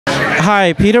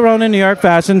Hi, Peter Ronan, New York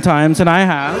Fashion Times, and I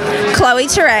have Khloe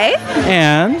Terae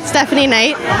and Stefanie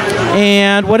Knight.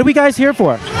 And what are we guys here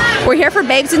for? We're here for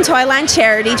Babes in Toyland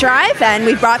charity drive, and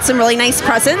we've brought some really nice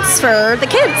presents for the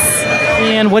kids.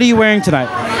 And what are you wearing tonight?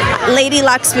 Lady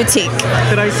Lux Boutique.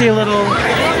 Did I see a little?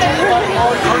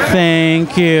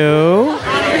 Thank you.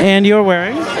 And you're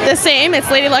wearing? The same.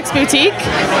 It's Lady Lux Boutique.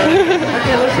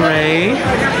 Great.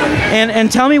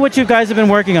 And tell me what you guys have been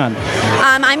working on.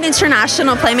 I'm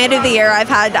International Playmate of the Year. I've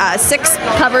had 6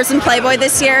 covers in Playboy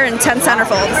this year and 10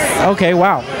 centerfolds. Okay,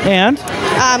 wow. And?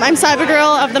 I'm Cyber Girl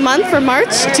of the Month for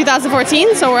March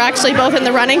 2014, so we're actually both in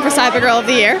the running for Cyber Girl of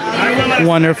the Year.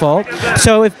 Wonderful.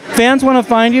 So if fans want to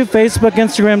find you, Facebook,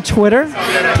 Instagram, Twitter?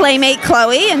 Playmate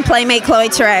Khloe and Playmate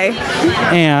KhloeTerae.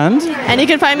 And you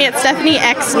can find me at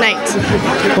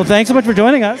stefanieknight. Well, thanks so much for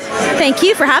joining us. Thank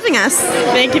you for having us.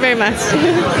 Thank you very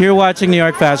much. You're watching New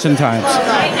York Fashion Times.